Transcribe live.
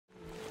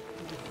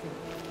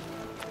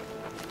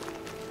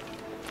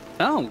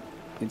Oh,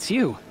 it's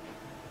you.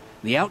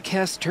 The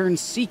outcast turned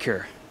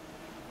seeker.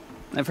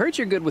 I've heard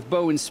you're good with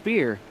bow and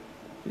spear.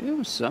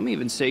 Ew, some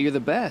even say you're the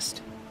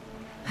best.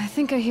 I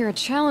think I hear a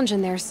challenge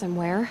in there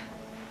somewhere,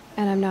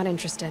 and I'm not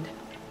interested.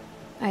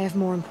 I have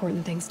more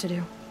important things to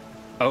do.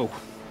 Oh,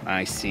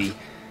 I see.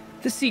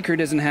 The Seeker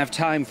doesn't have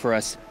time for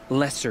us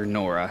lesser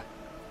Nora.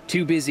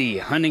 Too busy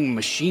hunting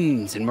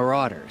machines and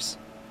marauders.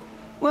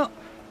 Well,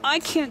 I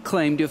can't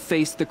claim to have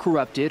faced the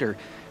corrupted or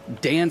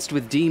danced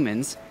with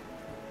demons,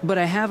 but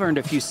I have earned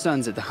a few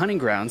suns at the hunting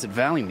grounds at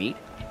Valleymeet.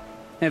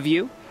 Have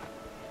you?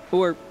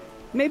 Or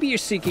maybe your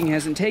seeking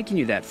hasn't taken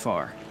you that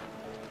far.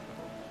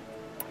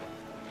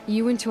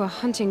 You went to a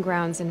hunting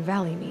grounds in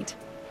Valleymeet.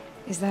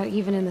 Is that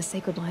even in the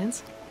Sacred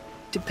Lands?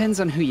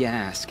 Depends on who you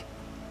ask.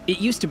 It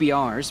used to be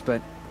ours,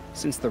 but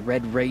since the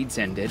Red Raids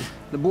ended,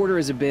 the border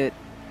is a bit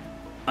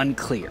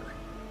unclear.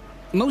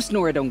 Most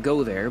Nora don't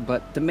go there,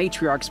 but the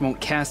matriarchs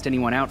won't cast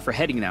anyone out for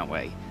heading that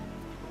way.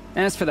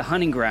 As for the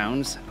hunting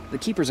grounds, the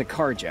Keeper's a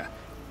Karja.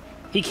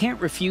 He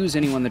can't refuse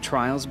anyone the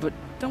trials, but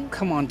don't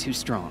come on too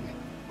strong.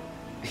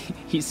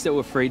 He's so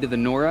afraid of the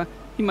Nora,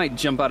 he might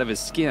jump out of his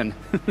skin.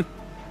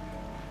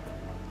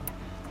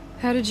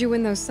 How did you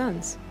win those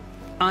suns?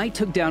 I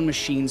took down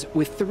machines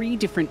with 3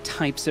 different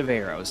types of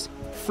arrows: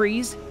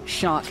 freeze,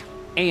 shock,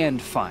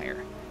 and fire.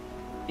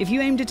 If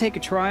you aim to take a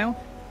trial,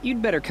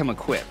 you'd better come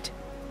equipped.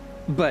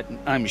 But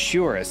I'm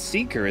sure a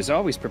Seeker is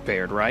always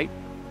prepared, right?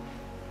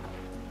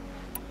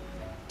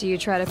 Do you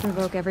try to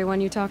provoke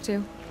everyone you talk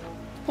to?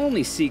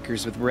 Only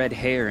Seekers with red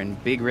hair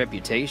and big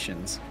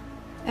reputations.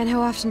 And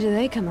how often do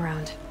they come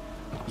around?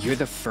 You're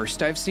the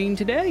first I've seen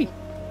today.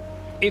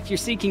 If your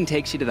seeking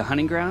takes you to the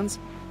hunting grounds,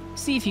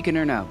 see if you can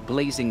earn a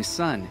blazing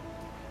sun.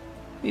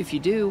 If you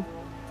do,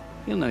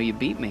 you'll know you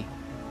beat me.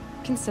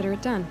 Consider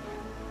it done.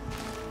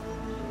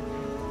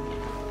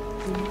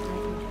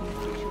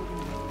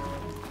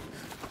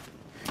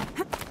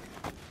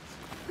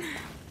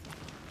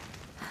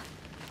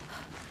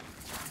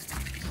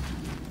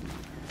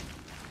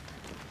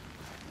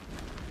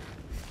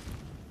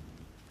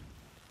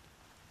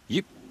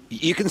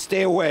 You can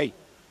stay away.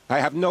 I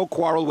have no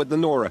quarrel with the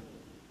Nora.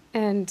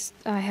 And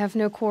I have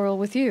no quarrel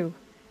with you.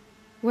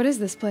 What is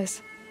this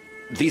place?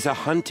 These are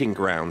hunting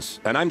grounds,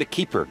 and I'm the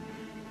keeper.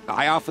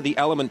 I offer the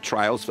element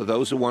trials for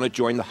those who want to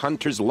join the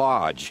Hunter's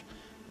Lodge.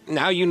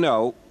 Now you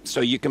know,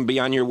 so you can be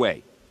on your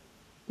way.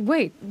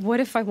 Wait, what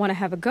if I want to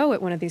have a go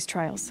at one of these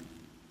trials?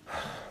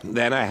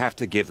 Then I have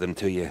to give them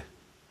to you.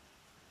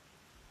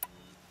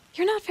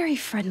 You're not very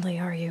friendly,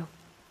 are you?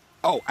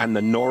 Oh, and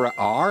the Nora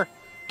are?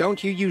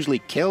 Don't you usually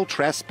kill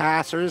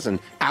trespassers and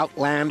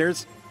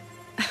outlanders?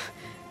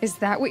 Is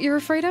that what you're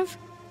afraid of?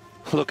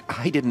 Look,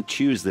 I didn't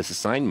choose this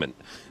assignment.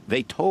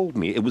 They told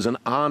me it was an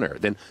honor,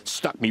 then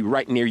stuck me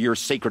right near your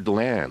sacred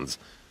lands.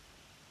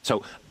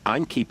 So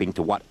I'm keeping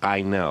to what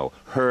I know,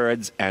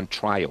 herds and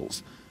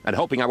trials, and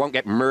hoping I won't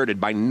get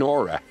murdered by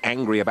Nora,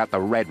 angry about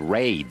the Red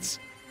Raids.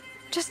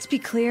 Just to be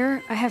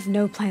clear, I have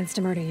no plans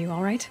to murder you,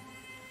 all right?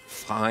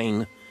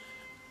 Fine,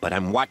 but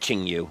I'm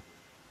watching you.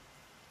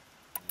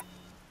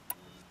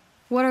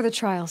 What are the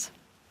trials?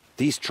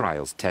 These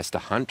trials test a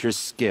hunter's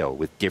skill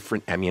with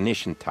different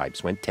ammunition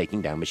types when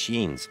taking down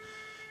machines.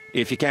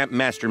 If you can't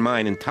master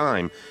mine in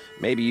time,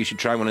 maybe you should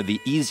try one of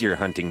the easier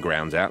hunting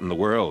grounds out in the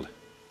world.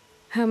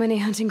 How many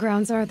hunting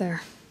grounds are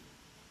there?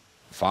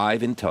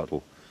 5 in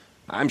total.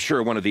 I'm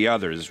sure one of the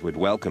others would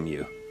welcome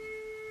you.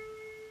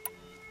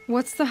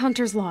 What's the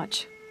Hunter's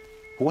Lodge?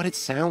 What it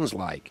sounds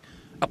like.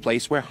 A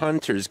place where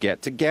hunters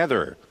get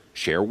together,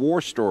 share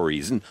war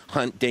stories, and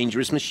hunt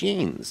dangerous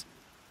machines.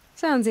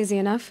 Sounds easy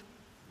enough.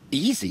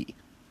 Easy?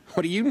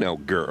 What do you know,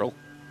 girl?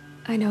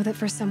 I know that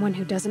for someone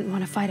who doesn't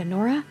want to fight a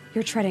Nora,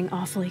 you're treading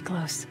awfully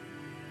close.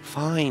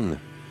 Fine.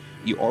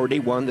 You already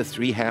won the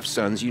 3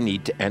 half-suns you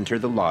need to enter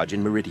the lodge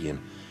in Meridian.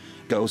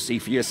 Go see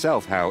for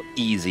yourself how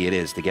easy it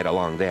is to get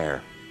along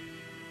there.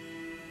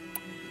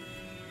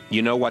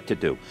 You know what to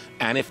do,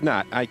 and if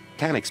not, I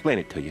can explain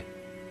it to you.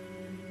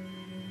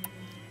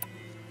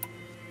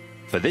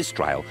 For this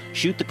trial,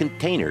 shoot the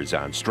containers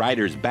on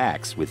Striders'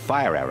 backs with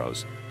fire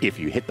arrows. If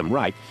you hit them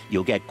right,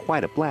 you'll get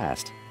quite a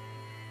blast.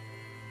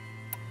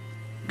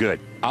 Good.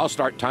 I'll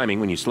start timing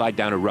when you slide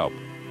down a rope.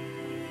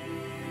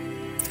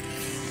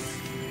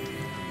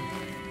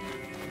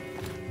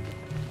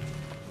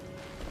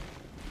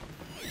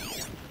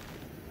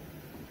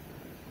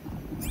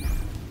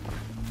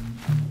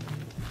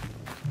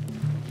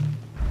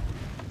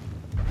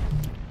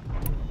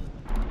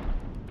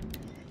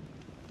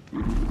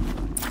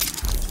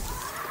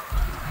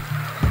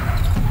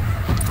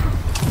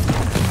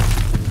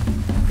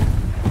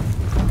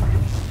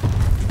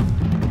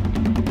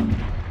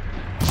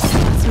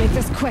 Make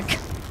this quick.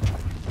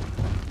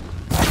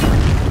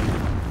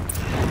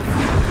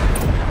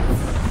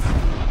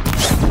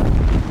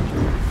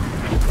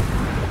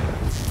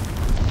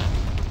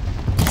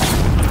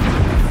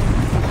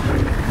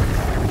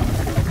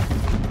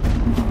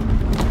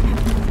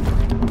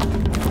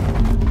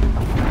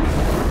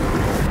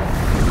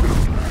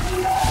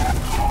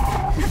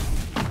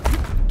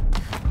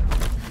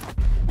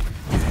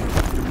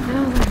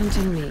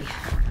 to me.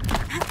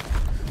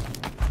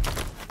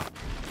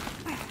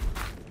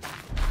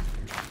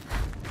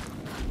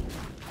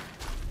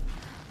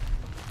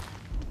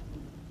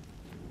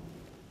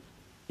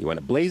 You want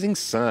a blazing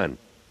sun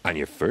on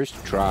your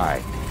first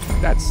try.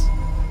 That's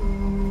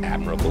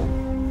admirable.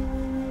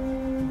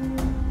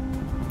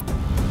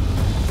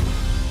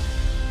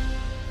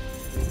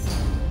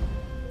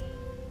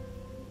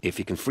 If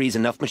you can freeze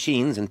enough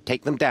machines and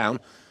take them down,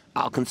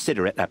 I'll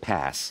consider it a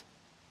pass.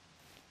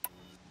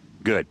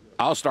 Good.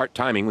 I'll start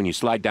timing when you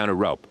slide down a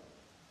rope.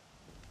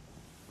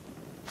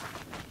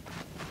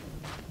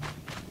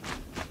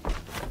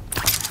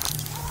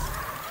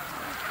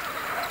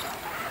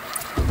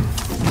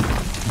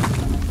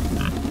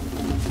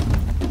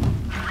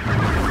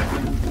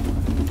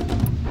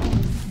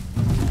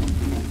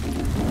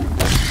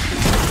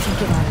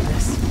 Get out of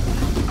this.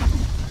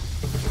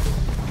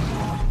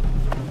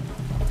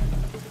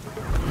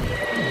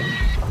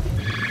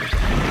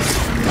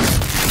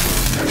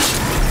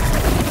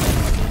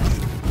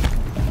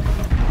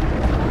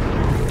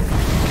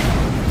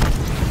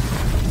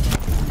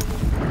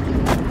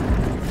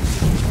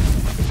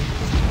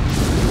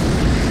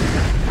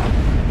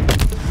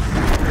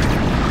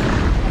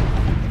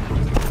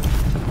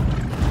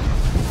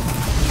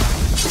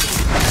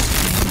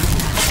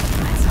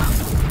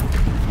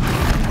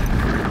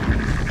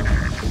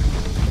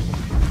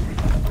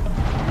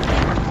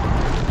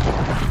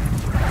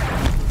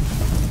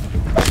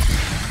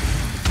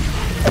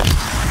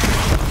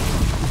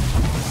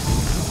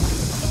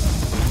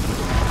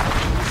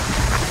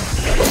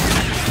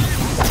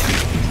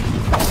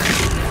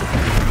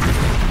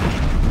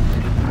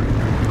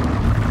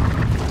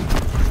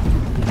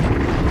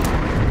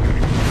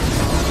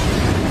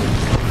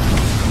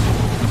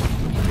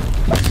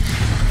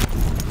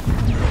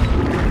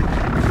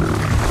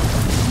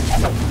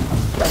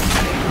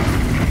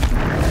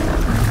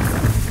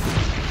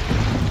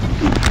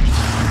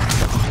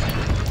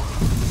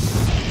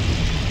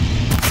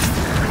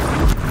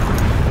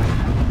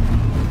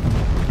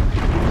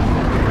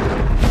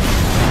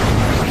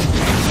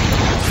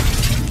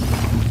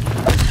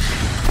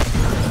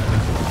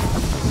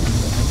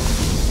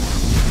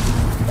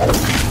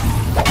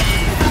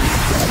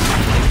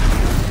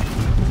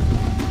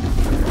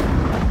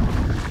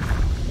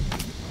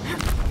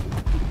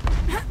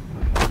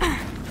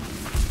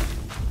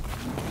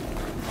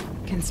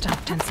 Can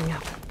stop tensing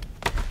up.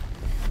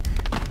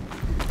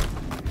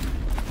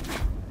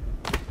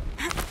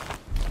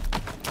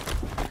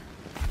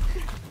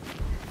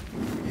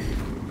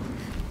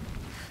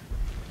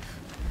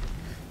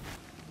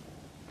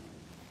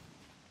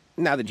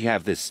 Now that you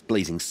have this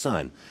blazing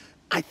sun,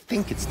 I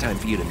think it's time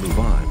for you to move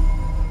on.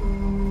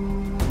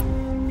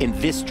 In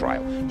this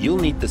trial, you'll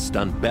need to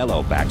stun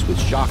bellowbacks with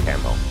shock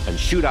ammo and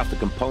shoot off the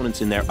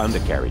components in their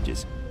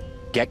undercarriages.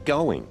 Get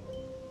going.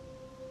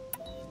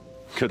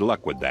 Good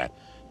luck with that.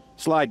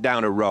 Slide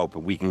down a rope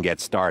and we can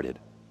get started.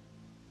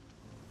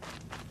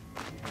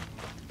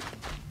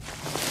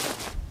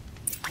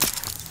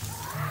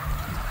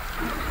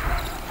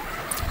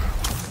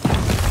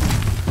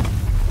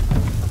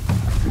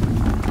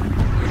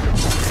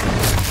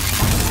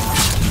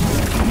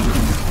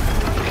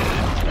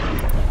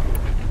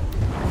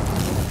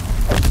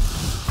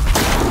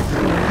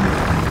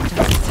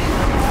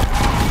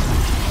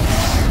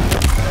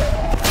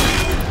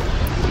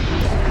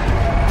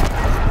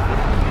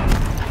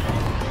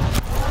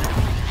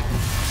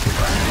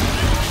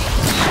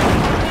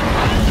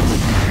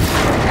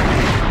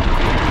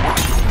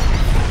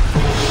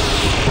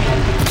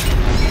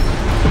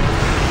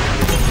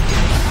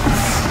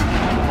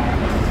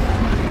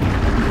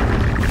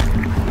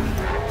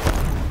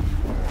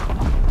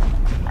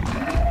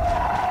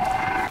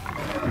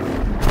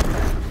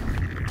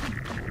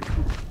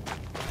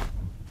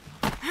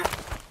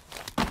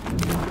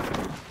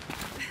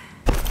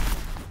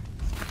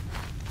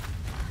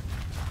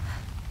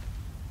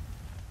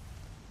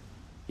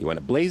 You want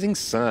a blazing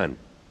sun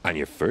on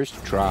your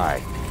first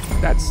try.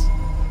 That's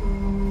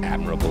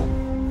admirable.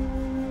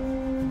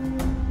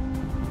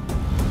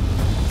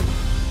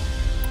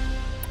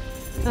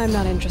 I'm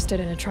not interested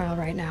in a trial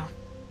right now.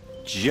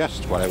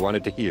 Just what I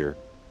wanted to hear.